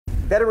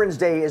Veterans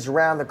Day is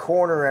around the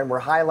corner, and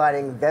we're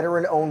highlighting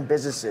veteran-owned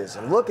businesses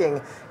and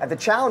looking at the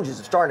challenges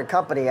of starting a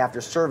company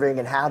after serving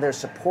and how they're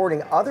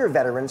supporting other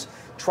veterans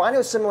trying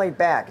to assimilate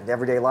back into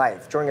everyday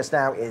life. Joining us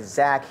now is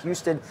Zach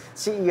Husted,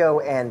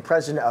 CEO and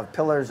president of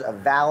Pillars of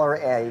Valor,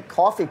 a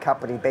coffee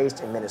company based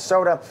in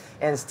Minnesota,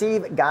 and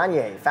Steve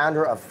Gagner,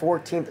 founder of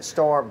 14th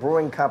Star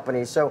Brewing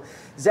Co. So,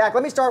 Zach,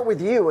 let me start with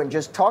you and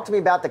just talk to me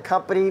about the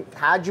company.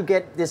 How'd you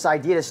get this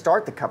idea to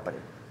start the company?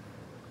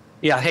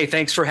 Yeah, hey,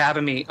 thanks for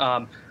having me.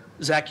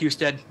 Zach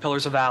Husted,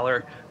 Pillars of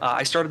Valor.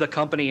 I started the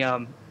company,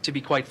 to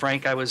be quite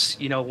frank, I was,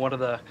 I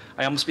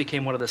almost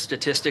became one of the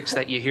statistics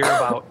that you hear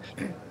about.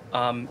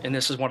 And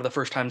this is one of the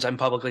first times I'm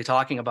publicly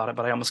talking about it,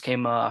 but I almost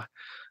came one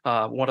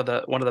of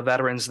the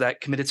veterans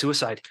that committed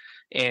suicide.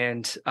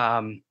 And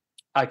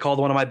I called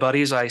one of my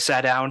buddies, I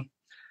sat down,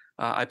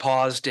 I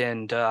paused,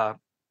 and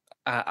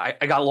I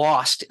got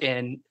lost.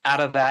 And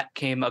out of that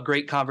came a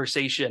great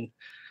conversation.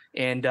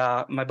 And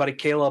my buddy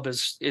Caleb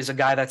is a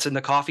guy that's in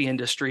the coffee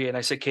industry. And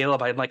I said,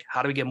 Caleb, I'm like,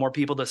 how do we get more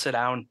people to sit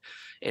down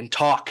and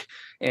talk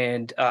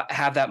and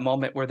have that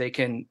moment where they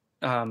can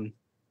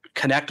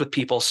connect with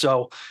people?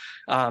 So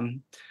my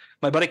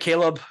buddy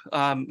Caleb,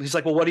 he's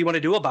like, well, what do you want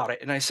to do about it?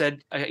 And I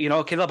said,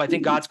 Caleb, I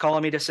think God's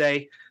calling me to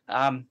say,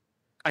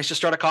 I should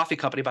start a coffee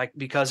company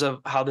because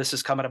of how this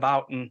is coming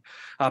about. And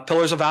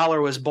Pillars of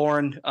Valor was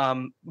born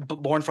from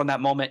that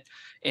moment.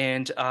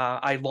 And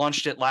I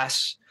launched it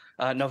last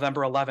November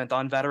 11th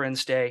on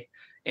Veterans Day,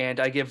 and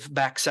I give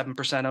back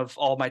 7% of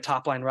all my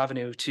top line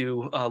revenue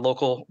to a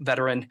local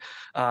veteran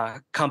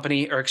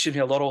company, or excuse me,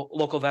 a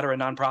local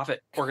veteran nonprofit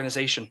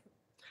organization.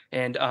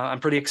 And I'm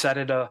pretty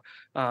excited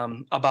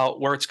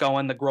about where it's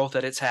going, the growth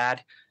that it's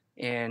had,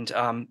 and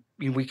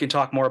we can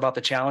talk more about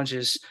the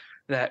challenges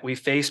that we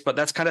face, but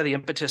that's kind of the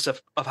impetus of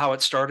how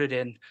it started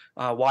and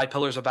why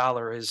Pillars of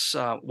Valor is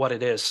what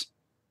it is.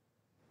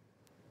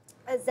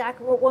 Zach,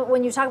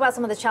 when you talk about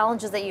some of the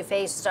challenges that you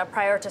faced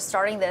prior to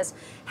starting this,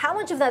 how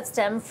much of that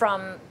stemmed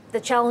from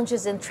the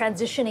challenges in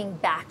transitioning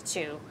back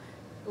to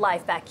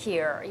life back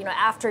here,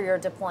 after your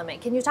deployment?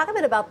 Can you talk a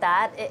bit about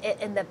that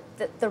and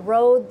the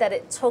road that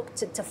it took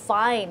to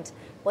find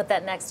what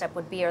that next step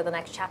would be or the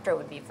next chapter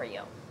would be for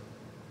you?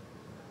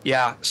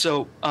 Yeah,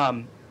 so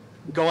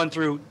going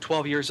through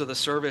 12 years of the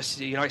service,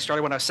 I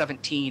started when I was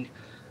 17.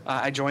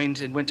 I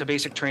joined and went to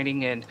basic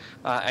training, and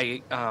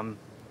I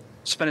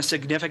spent a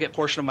significant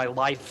portion of my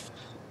life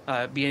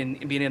being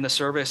in the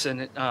service,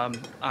 and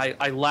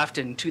I left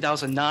in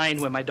 2009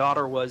 when my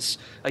daughter was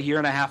a year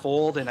and a half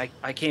old, and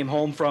I came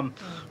home from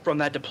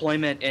that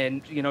deployment,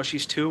 and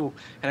she's 2,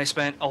 and I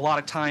spent a lot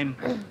of time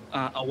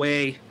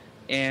away,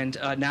 and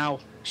now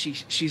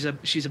she's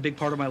a big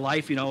part of my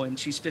life, and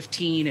she's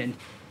 15, and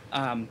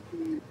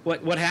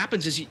what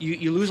happens is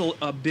you lose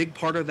a big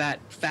part of that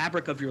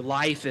fabric of your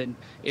life, and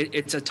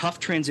it's a tough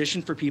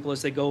transition for people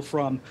as they go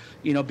from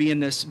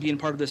being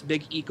part of this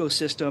big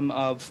ecosystem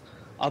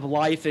of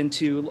life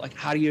into like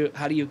how do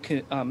you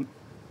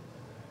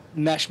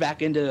mesh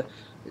back into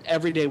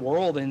everyday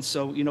world. And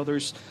so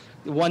there's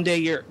one day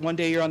you're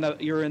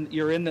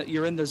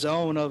in the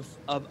zone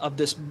of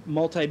this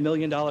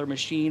multi-million-dollar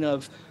machine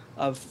of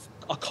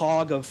a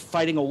cog of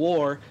fighting a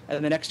war,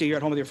 and the next day you're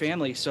at home with your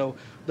family. So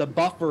the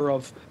buffer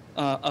of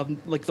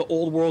like the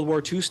old World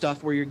War II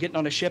stuff where you're getting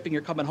on a ship and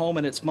you're coming home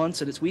and it's months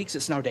and it's weeks,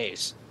 it's now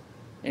days.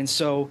 And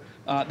so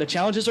the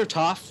challenges are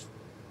tough.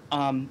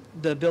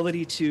 The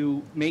ability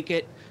to make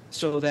it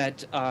so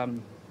that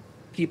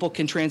people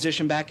can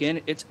transition back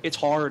in, it's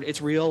hard,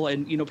 it's real.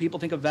 And people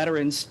think of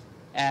veterans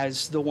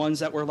as the ones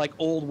that were like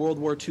old World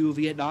War II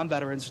Vietnam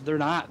veterans. They're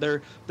not.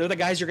 They're the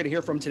guys you're going to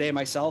hear from today,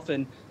 myself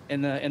and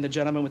the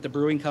gentleman with the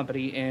brewing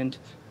company. And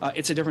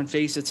it's a different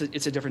face. It's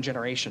a different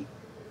generation.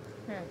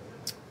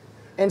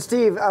 And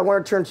Steve, I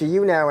want to turn to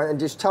you now and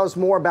just tell us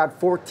more about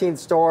 14th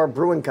Star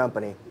Brewing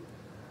Company.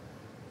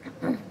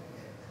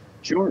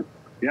 Sure.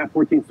 Yeah,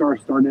 14th Star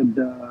started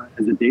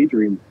as a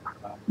daydream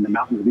in the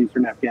mountains of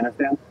eastern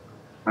Afghanistan.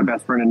 My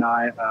best friend and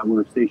I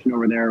were stationed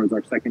over there. It was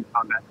our second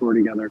combat tour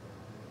together.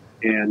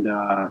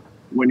 And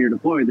when you're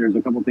deployed, there's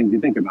a couple things you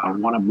think about,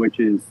 one of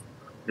which is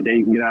the day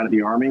you can get out of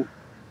the Army.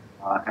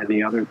 And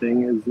the other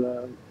thing is,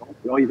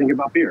 you think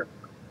about beer.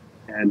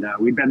 And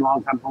we'd been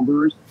longtime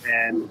homebrewers,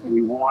 and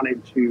we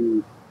wanted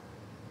to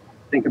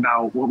think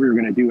about what we were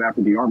going to do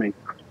after the Army,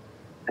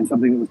 and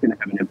something that was going to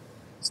have an impact,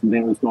 something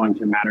that was going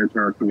to matter to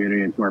our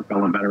community and to our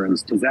fellow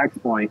veterans. To Zach's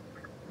point,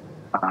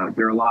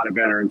 there are a lot of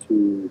veterans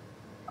who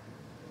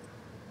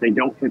they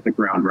don't hit the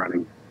ground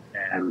running,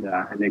 and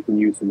they can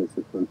use some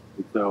assistance.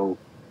 And so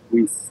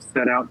we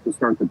set out to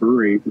start the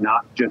brewery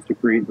not just to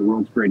create the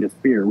world's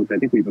greatest beer, which I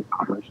think we've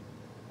accomplished,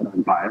 but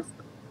I'm biased.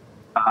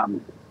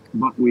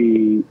 But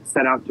we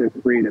set out to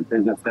create a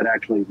business that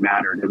actually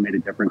mattered and made a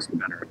difference to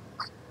veterans.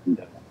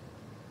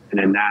 And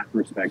in that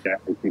respect, I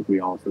think we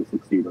also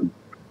succeeded.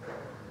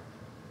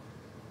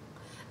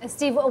 And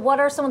Steve, what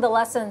are some of the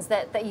lessons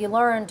that you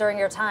learned during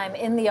your time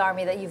in the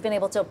Army that you've been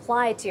able to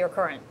apply to your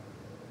current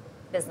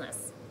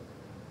business?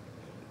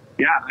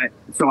 Yeah,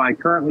 so I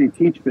currently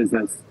teach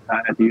business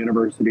at the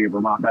University of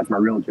Vermont. That's my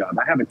real job.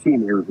 I have a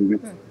team here who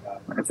gets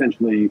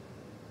essentially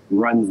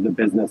runs the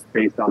business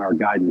based on our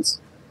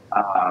guidance.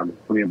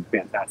 We have a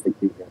fantastic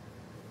team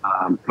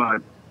here.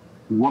 But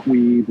what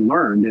we've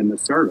learned in the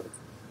service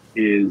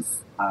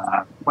is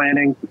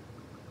planning,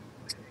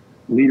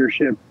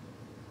 leadership,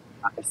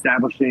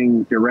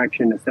 establishing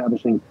direction,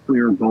 establishing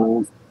clear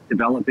goals,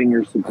 developing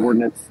your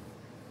subordinates,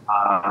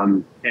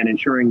 and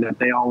ensuring that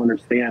they all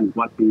understand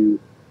what the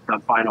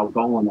final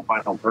goal and the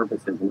final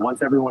purpose is. And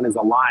once everyone is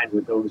aligned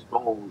with those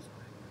goals,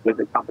 with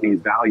the company's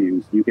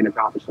values, you can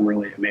accomplish some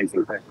really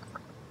amazing things.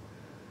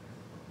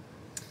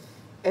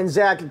 And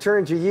Zach,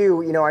 turning to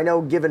you, I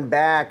know giving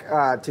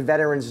back to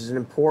veterans is an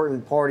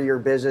important part of your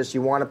business.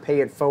 You want to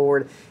pay it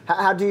forward.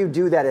 How do you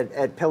do that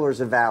at Pillars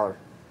of Valor?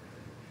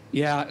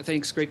 Yeah,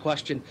 thanks. Great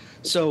question.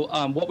 So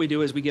what we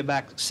do is we give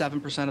back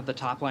 7% of the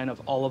top line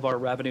of all of our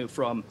revenue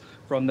from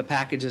the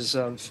packages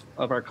of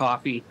our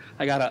coffee.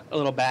 I got a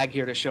little bag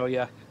here to show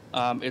you.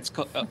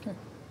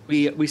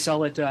 We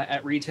sell it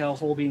at retail,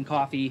 whole bean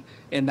coffee,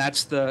 and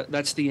that's the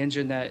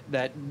engine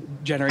that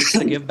generates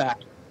the give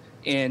back.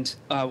 And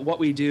what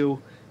we do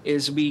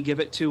is we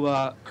give it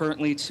to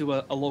currently to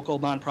a local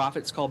nonprofit.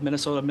 It's called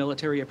Minnesota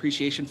Military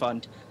Appreciation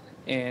Fund,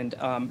 and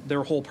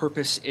their whole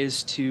purpose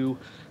is to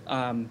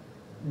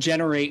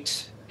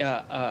generate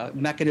a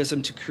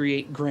mechanism to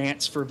create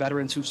grants for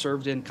veterans who've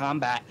served in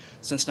combat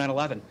since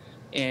 9/11.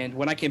 And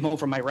when I came home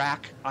from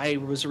Iraq, I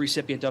was a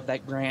recipient of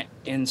that grant,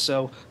 and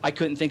so I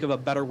couldn't think of a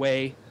better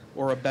way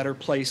or a better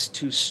place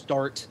to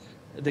start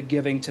the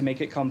giving to make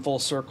it come full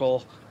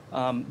circle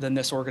than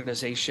this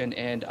organization.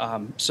 And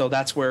so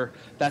that's where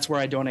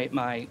I donate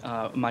my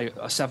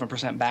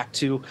 7% back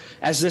to.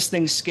 As this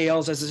thing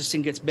scales, as this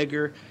thing gets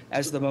bigger,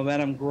 as the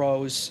momentum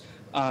grows,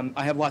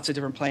 I have lots of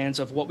different plans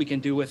of what we can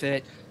do with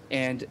it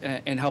and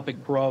help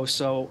it grow.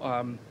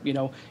 So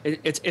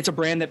it's a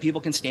brand that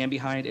people can stand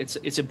behind.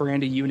 It's a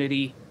brand of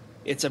unity.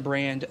 It's a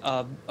brand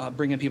of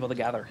bringing people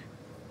together.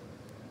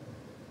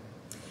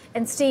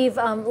 And Steve,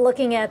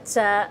 looking at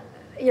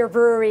your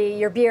brewery,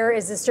 your beer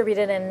is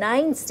distributed in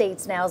 9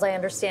 states now, as I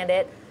understand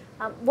it.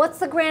 What's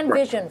the grand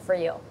vision for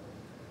you?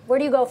 Where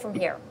do you go from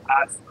here?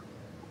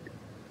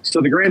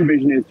 So the grand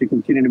vision is to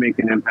continue to make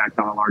an impact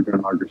on a larger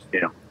and larger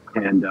scale.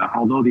 And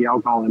although the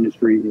alcohol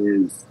industry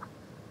is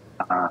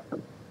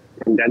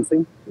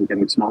condensing and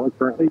getting smaller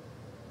currently,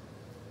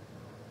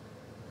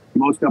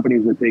 most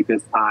companies would take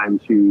this time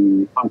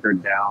to hunker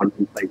down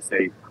and play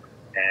safe.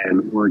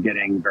 And we're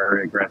getting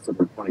very aggressive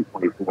in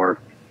 2024.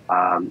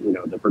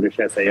 The British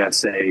SAS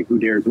say, "Who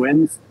dares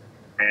wins,"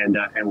 and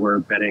we're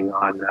betting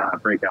on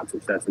breakout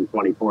success in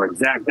 24. And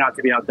Zach, not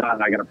to be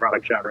outdone, I got a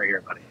product shot right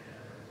here, buddy.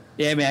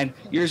 Yeah, man,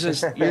 yours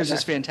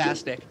is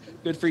fantastic.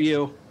 Good for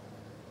you.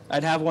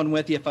 I'd have one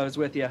with you if I was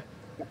with you.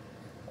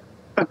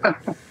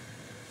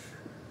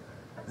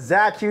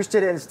 Zach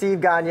Husted and Steve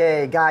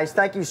Gagner, guys,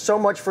 thank you so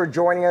much for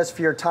joining us,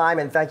 for your time,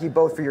 and thank you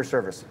both for your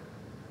service.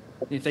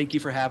 Thank you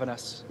for having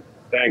us.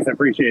 Thanks, I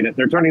appreciate it.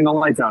 They're turning the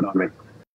lights out on me.